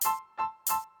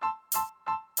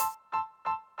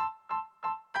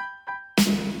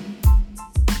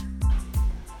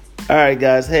All right,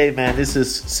 guys. Hey, man, this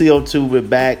is CO2. We're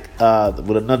back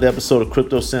with another episode of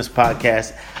Crypto Sense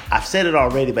Podcast. I've said it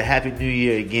already, but Happy New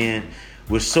Year again.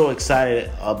 We're so excited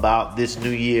about this new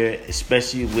year,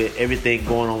 especially with everything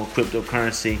going on with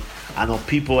cryptocurrency. I know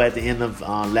people at the end of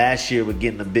last year were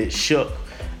getting a bit shook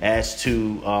as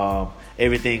to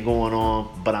everything going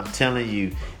on, but I'm telling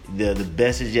you, the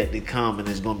best is yet to come, and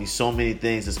there's going to be so many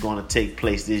things that's going to take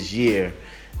place this year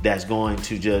that's going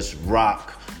to just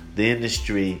rock the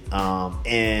industry.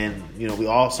 And we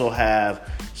also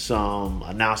have some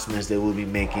announcements that we'll be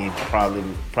making probably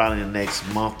in the next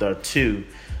month or two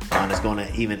that's going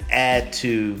to even add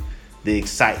to the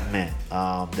excitement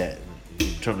that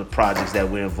in terms of projects that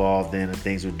we're involved in and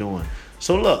things we're doing.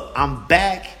 So look, I'm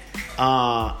back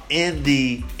in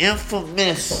the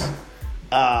infamous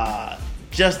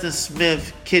Justin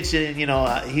Smith kitchen.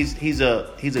 He's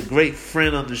a great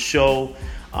friend of the show.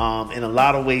 In a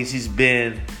lot of ways, he's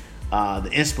been the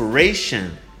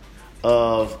inspiration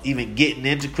of even getting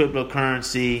into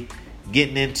cryptocurrency,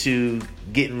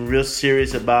 getting real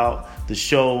serious about the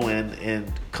show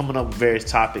and coming up with various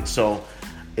topics. So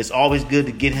it's always good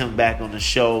to get him back on the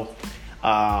show.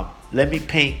 Let me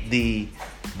paint the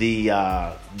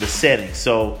setting.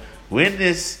 So we're in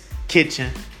this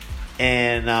kitchen,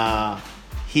 and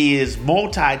he is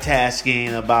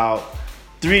multitasking about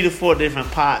 3 to 4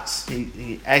 different pots.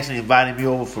 He actually invited me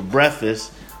over for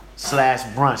breakfast /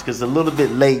 brunch because it's a little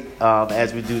bit late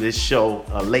as we do this show,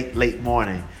 late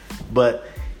morning. But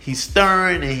he's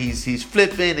stirring and he's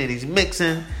flipping and he's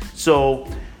mixing. So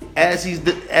as he's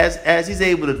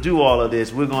able to do all of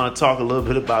this, we're going to talk a little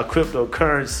bit about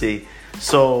cryptocurrency.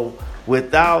 So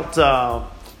without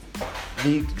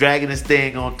me dragging this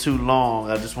thing on too long,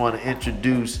 I just want to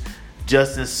introduce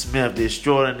Justin Smith, the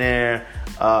extraordinaire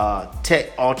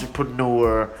tech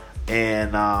entrepreneur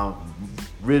and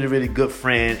really, really good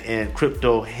friend and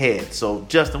crypto head. So,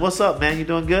 Justin, what's up, man? You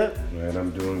doing good? Man, I'm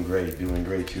doing great.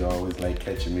 You always like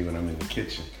catching me when I'm in the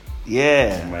kitchen.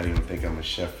 Yeah. You might even think I'm a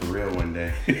chef for real one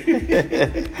day.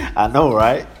 I know,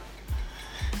 right?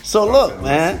 So, look,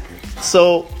 man.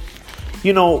 So,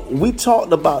 we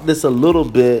talked about this a little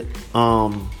bit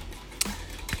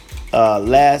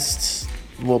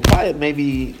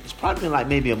it's probably been like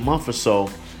maybe a month or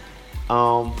so.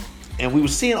 And we were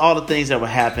seeing all the things that were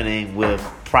happening with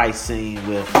pricing,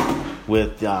 with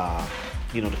the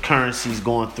currencies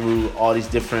going through all these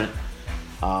different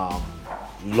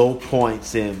low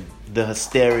points and the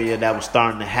hysteria that was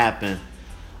starting to happen.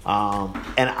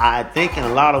 And I think in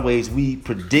a lot of ways we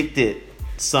predicted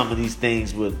some of these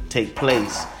things would take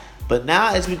place. But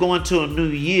now as we go into a new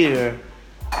year,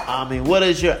 what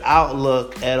is your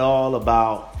outlook at all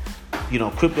about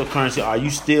cryptocurrency? Are you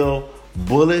still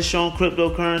bullish on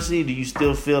cryptocurrency? Do you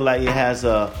still feel like it has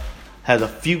a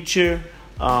future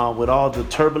with all the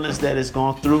turbulence that it's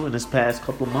gone through in this past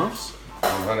couple of months?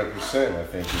 100%, I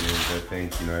think it is. I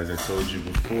think as I told you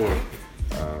before,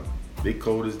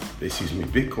 Bitcoin is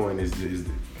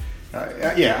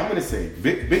I'm going to say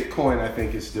Bitcoin. I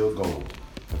think is still gold.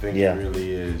 I think it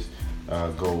really is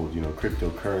gold.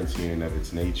 Cryptocurrency in and of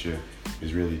its nature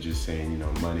is really just saying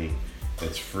money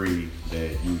that's free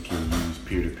that you can use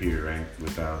peer to peer, right?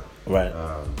 Without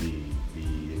the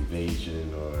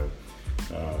invasion or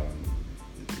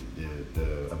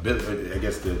the ability, I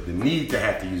guess the need to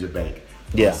have to use a bank.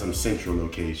 Some central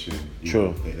location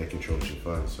that controls your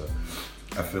funds. So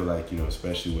I feel like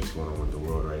especially what's going on with the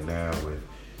world right now with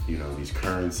these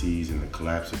currencies and the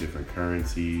collapse of different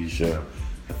currencies.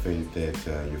 I think that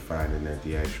you're finding that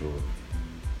the actual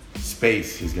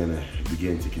space is going to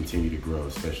begin to continue to grow,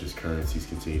 especially as currencies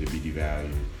continue to be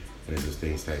devalued and as those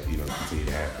things continue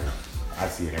to happen. I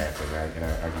see it happen, right? And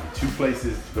I give you 2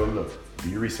 places to go look. Do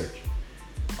your research.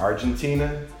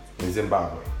 Argentina and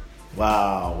Zimbabwe.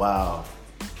 Wow.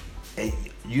 Hey,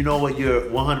 you know what? You're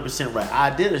 100% right. I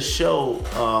did a show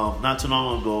not too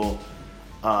long ago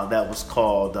that was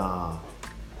called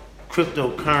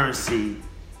Cryptocurrency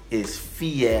is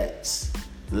Fiat's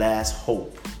Last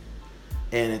Hope.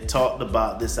 And it talked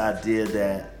about this idea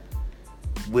that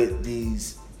with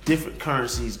these different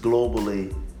currencies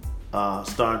globally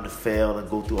starting to fail and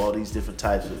go through all these different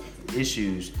types of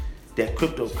issues, that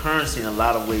cryptocurrency in a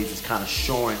lot of ways is kind of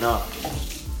shoring up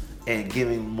and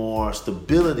giving more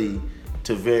stability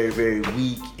to very, very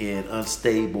weak and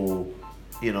unstable,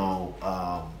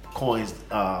 coins,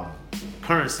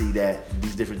 currency that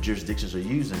these different jurisdictions are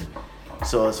using.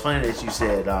 So it's funny that you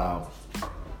said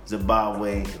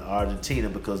Zimbabwe and Argentina,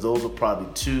 because those are probably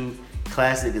 2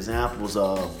 classic examples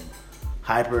of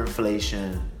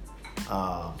hyperinflation,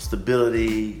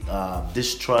 stability,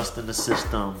 distrust in the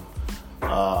system,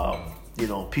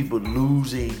 people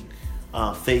losing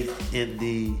faith in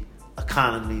the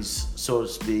economies, so to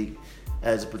speak,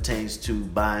 as it pertains to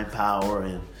buying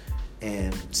power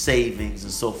and savings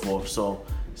and so forth. So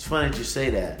it's funny that you say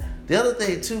that. The other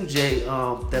thing too, Jay,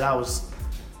 that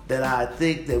I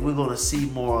think that we're going to see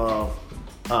more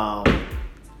of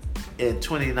in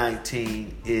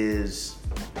 2019 is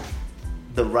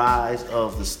the rise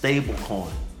of the stable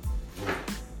coin.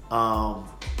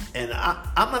 And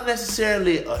I'm not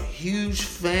necessarily a huge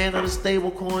fan of the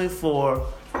stable coin for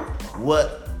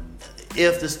what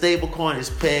if the stable coin is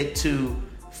pegged to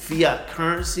fiat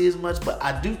currency as much, but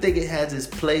I do think it has its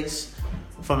place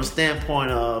from the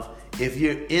standpoint of if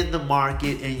you're in the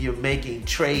market and you're making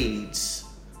trades,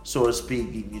 so to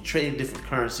speak, you're trading different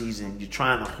currencies and you're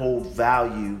trying to hold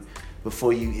value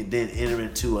before you then enter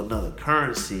into another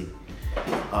currency.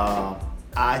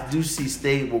 I do see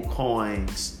stable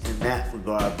coins in that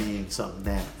regard being something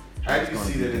that. How do you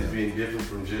see that as being different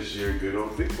from just your good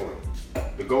old Bitcoin,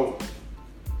 the gold?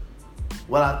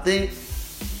 Well, I think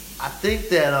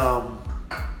that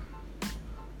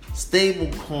stable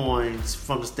coins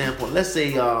from the standpoint, let's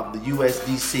say the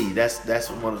USDC, that's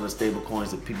one of the stable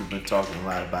coins that people have been talking a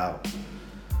lot about.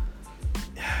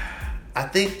 I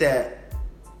think that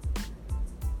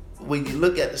when you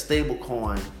look at the stable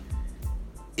coin,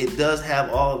 it does have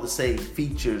all of the same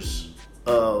features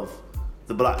of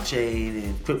the blockchain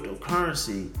and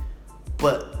cryptocurrency,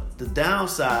 but the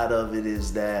downside of it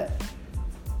is that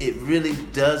it really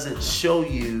doesn't show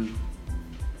you,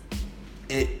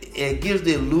 it gives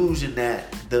the illusion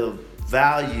that the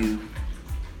value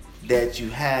that you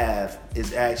have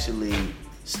is actually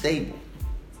stable.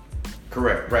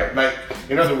 Correct, right. Like,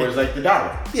 in other words, like the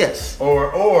dollar. Yes.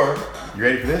 Or you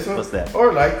ready for this one? What's that?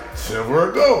 Or like silver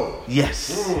or gold.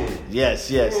 Yes. Yes.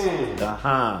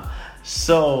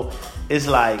 So it's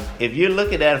like, if you're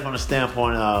looking at it from the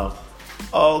standpoint of,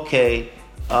 okay,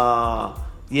 I'm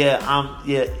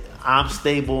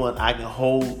stable and I can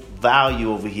hold value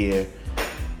over here.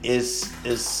 Is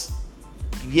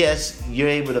yes, you're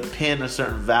able to pin a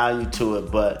certain value to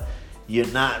it, but you're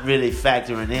not really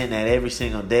factoring in that every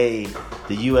single day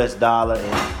the US dollar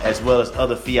and as well as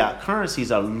other fiat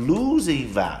currencies are losing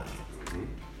value.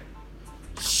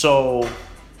 So,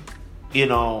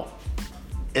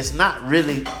 it's not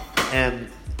really, in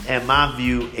my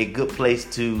view, a good place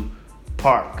to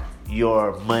park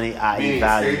your money, i.e.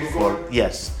 value for,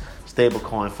 yes, stable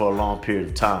coin for a long period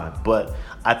of time. But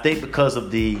I think because of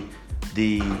the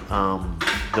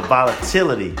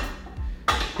volatility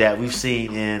that we've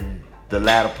seen in the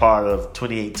latter part of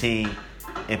 2018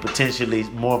 and potentially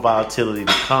more volatility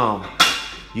to come,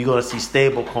 you're going to see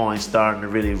stable coins starting to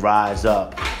really rise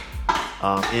up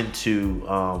into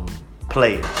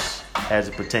players as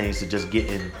it pertains to just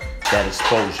getting that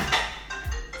exposure.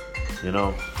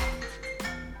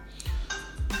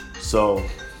 So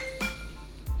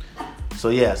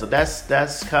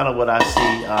that's kind of what I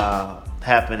see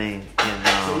happening in.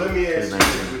 So let me ask you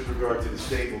this with regard to the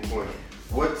stable coin.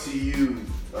 What to you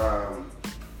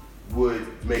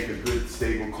would make a good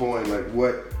stable coin? Like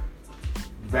what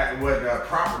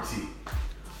property?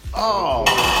 Oh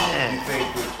man! You think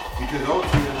because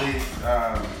ultimately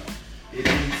it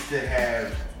needs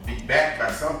to be backed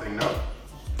by something, no?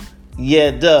 Yeah,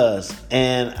 it does,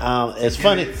 and it's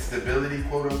funny. It's stability,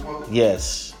 quote unquote.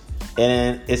 Yes,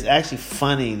 and it's actually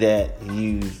funny that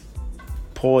you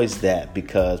posed that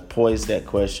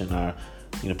question or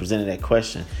presented that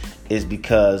question is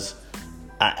because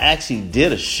I actually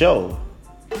did a show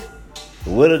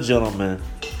with a gentleman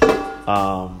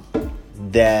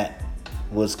that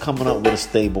was coming up with a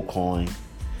stable coin,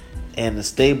 and the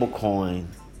stable coin,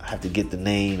 I have to get the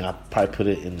name, I'll probably put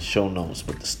it in the show notes,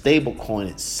 but the stable coin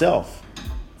itself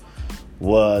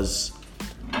was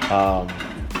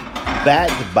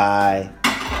backed by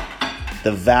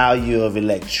the value of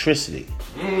electricity.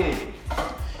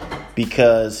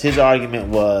 Because his argument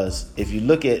was, if you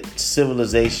look at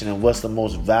civilization and what's the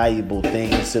most valuable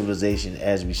thing in civilization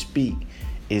as we speak,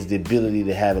 is the ability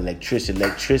to have electricity.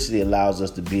 Electricity allows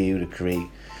us to be able to create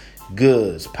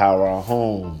goods, power our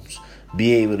homes,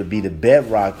 be able to be the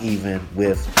bedrock even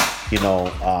with,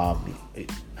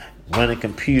 running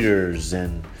computers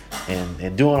and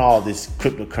doing all this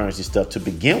cryptocurrency stuff to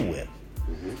begin with.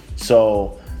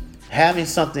 So having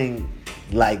something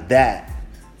like that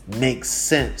makes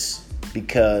sense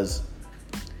because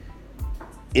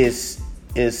it's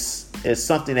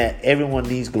something that everyone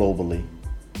needs globally,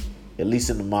 at least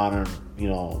in the modern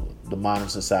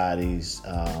societies.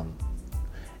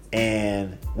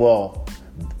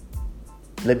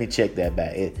 Let me check that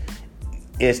back.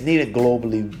 It's needed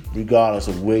globally regardless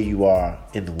of where you are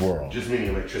in the world. Just meaning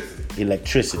electricity.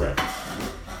 Electricity. Right.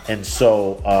 And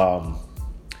so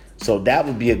so that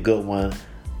would be a good one.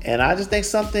 And I just think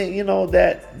something,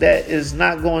 that is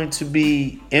not going to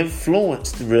be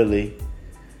influenced really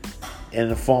in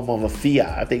the form of a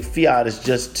fiat. I think fiat is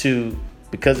just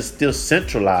because it's still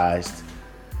centralized,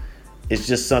 it's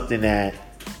just something that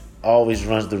always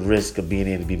runs the risk of being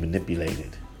able to be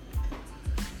manipulated.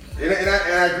 And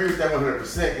I agree with that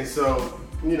 100%. And so,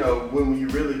 when you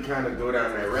really kind of go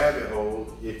down that rabbit hole,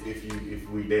 if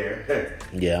we dare,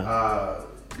 yeah.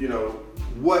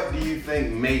 What do you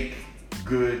think make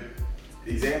good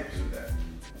examples of that?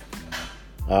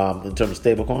 In terms of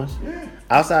stable coins? Yeah.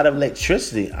 Outside of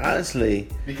electricity, honestly.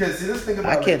 Because see, let's think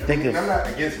about I can't think of. I'm not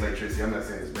against electricity. I'm not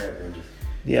saying it's bad. I'm just.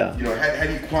 Yeah. How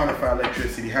do you quantify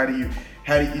electricity? How do you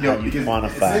because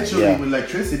quantify, essentially with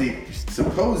electricity,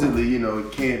 supposedly,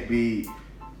 it can't be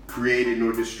created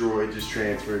nor destroyed, just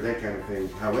transferred, that kind of thing.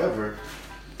 However,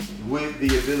 with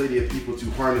the ability of people to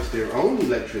harness their own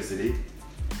electricity,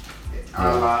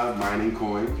 a la mining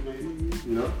coins,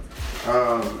 maybe,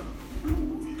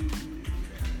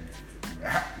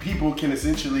 people can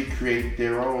essentially create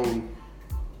their own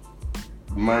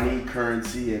money,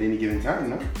 currency at any given time,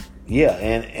 no? Yeah,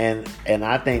 and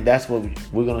I think that's what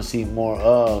we're going to see more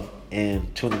of in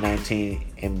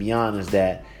 2019 and beyond, is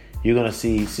that you're going to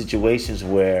see situations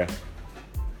where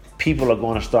people are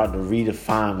going to start to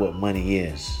redefine what money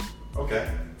is. Okay.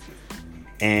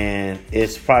 And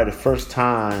it's probably the first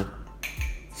time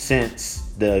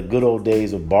since the good old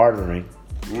days of bartering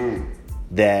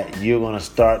that you're going to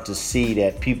start to see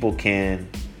that people can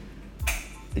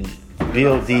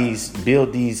build these,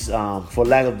 for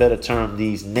lack of a better term,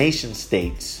 these nation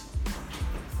states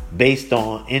based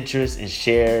on interest and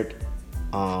shared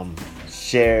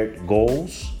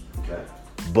goals. Okay.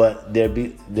 But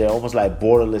they're almost like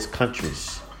borderless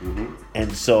countries. Mm-hmm.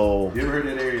 And so, you ever heard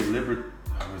that area, what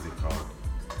is it called?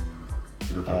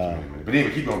 But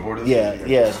anyway, keep going, borderless. Yeah,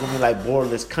 it's gonna be like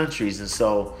borderless countries, and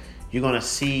so you're gonna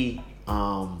see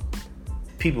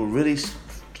people really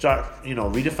start,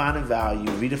 redefining value,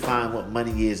 redefine what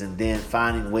money is, and then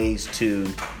finding ways to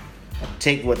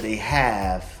take what they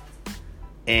have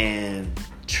and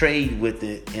trade with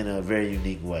it in a very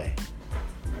unique way.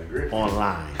 I agree.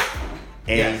 Online.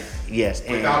 And yes,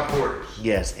 and without borders.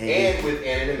 Yes, and with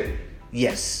anonymity.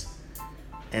 Yes.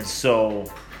 And so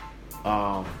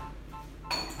that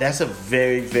is a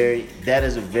very, very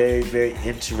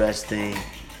interesting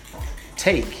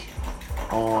take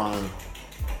on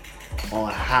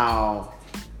how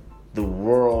the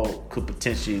world could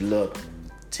potentially look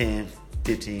 10,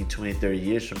 15, 20, 30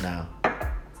 years from now.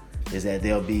 Is that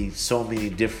there'll be so many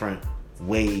different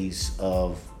ways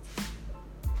of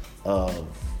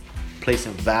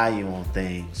placing value on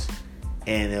things,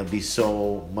 and it'll be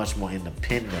so much more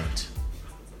independent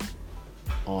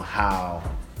on how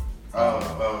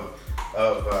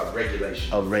of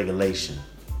regulation.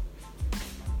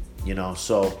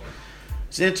 So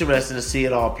it's interesting to see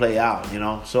it all play out.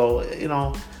 So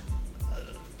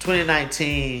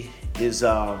 2019 is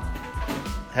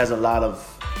has a lot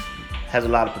of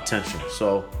potential.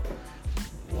 So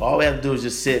all we have to do is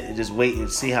just sit and just wait and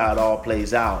see how it all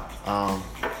plays out.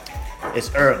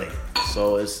 It's early,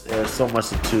 so there's so much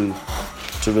to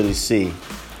really see.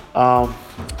 I'm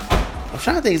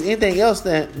trying to think, is anything else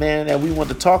that we want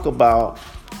to talk about?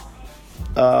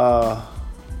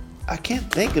 I can't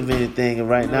think of anything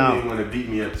right now. You didn't want to beat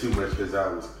me up too much because I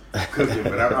was cooking,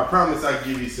 but I promise I'll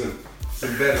give you some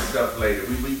better stuff later.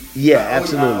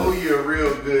 Absolutely. I owe you a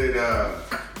real good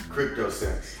crypto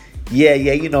sense. Yeah.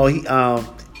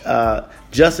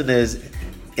 Justin is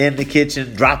in the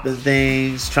kitchen dropping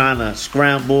things, trying to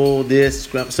scramble this.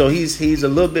 So he's a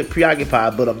little bit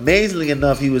preoccupied, but amazingly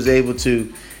enough, he was able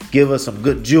to give us some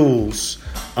good jewels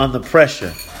under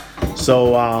pressure.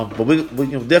 So, but we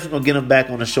definitely gonna get him back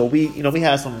on the show. We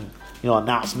have some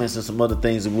announcements and some other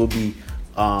things that we'll be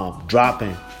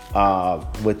dropping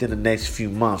within the next few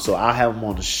months. So I'll have him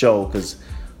on the show because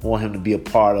I want him to be a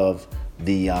part of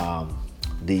the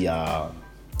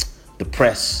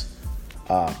press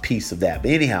piece of that.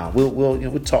 But anyhow,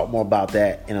 we'll talk more about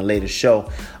that in a later show.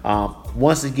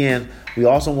 Once again, we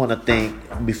also want to thank,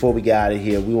 before we get out of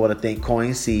here, we want to thank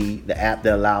CoinSeed, the app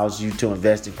that allows you to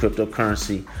invest in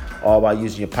cryptocurrency all while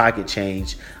using your pocket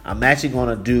change. I'm actually going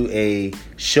to do a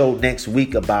show next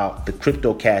week about the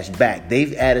crypto cash back.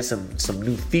 They've added some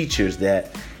new features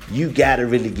that you got to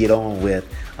really get on with.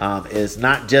 It's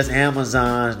not just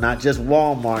Amazon, it's not just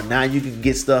Walmart. Now you can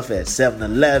get stuff at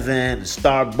 7-Eleven and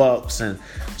Starbucks and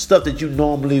stuff that you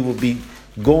normally would be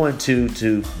going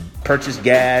to purchase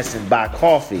gas and buy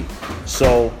coffee.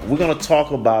 So we're going to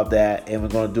talk about that, and we're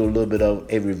going to do a little bit of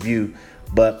a review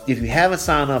But if you haven't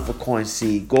signed up for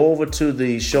CoinSeed, go over to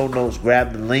the show notes,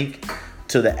 grab the link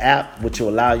to the app, which will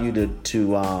allow you to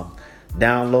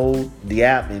download the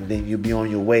app, and then you'll be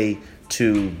on your way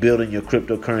to building your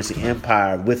cryptocurrency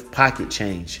empire with Pocket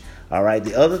Change. All right.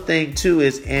 The other thing too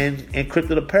is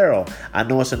Encrypted Apparel. I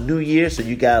know it's a new year, so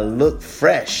you gotta look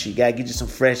fresh. You gotta get you some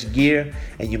fresh gear,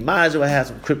 and you might as well have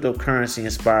some cryptocurrency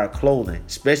inspired clothing,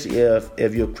 especially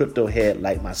if you're a crypto head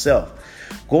like myself.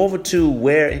 Go over to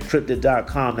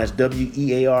wearencrypted.com. That's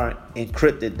WEAR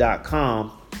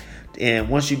encrypted.com. And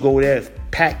once you go there,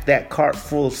 pack that cart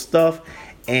full of stuff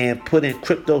and put in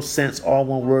CryptoSense, all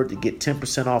one word, to get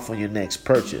 10% off on your next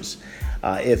purchase.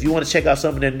 If you want to check out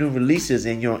some of their new releases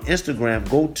and you're on Instagram,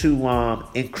 go to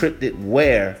Encrypted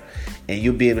Wear, and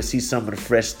you'll be able to see some of the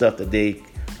fresh stuff that they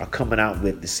are coming out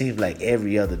with. It seems like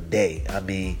every other day. I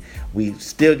mean, we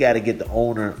still got to get the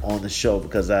owner on the show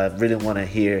because I really want to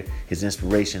hear his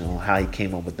inspiration on how he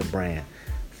came up with the brand.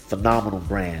 Phenomenal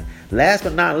brand. Last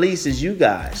but not least is you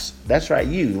guys. That's right,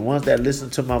 you, the ones that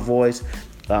listen to my voice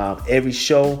every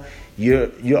show. You're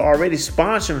already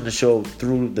sponsoring the show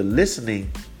through the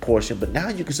listening portion, but now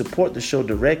you can support the show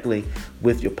directly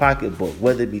with your pocketbook,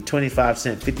 whether it be 25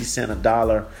 cents, 50 cents,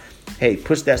 $1. Hey,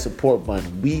 push that support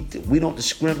button. We don't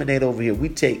discriminate over here. We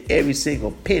take every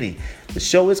single penny. The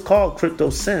show is called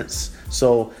CryptoSense,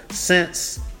 so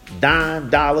cents, dime,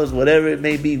 dollars, whatever it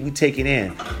may be, we take it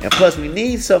in. And plus, we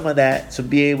need some of that to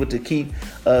be able to keep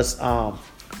us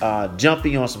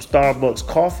jumping on some Starbucks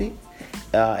coffee.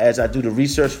 As I do the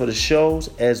research for the shows,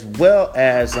 as well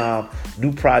as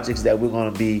new projects that we're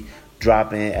going to be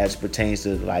dropping as it pertains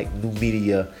to like new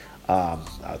media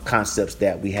concepts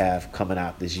that we have coming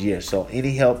out this year. So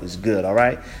any help is good. All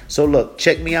right. So look,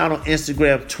 check me out on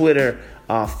Instagram, Twitter,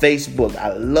 Facebook.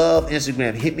 I love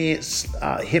Instagram. Hit me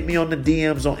on the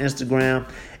DMs on Instagram.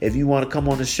 If you want to come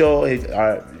on the show, if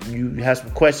you have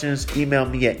some questions, email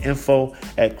me at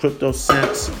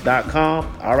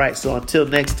info@cryptosense.com. All right. So until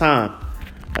next time,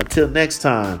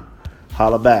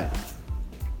 holla back.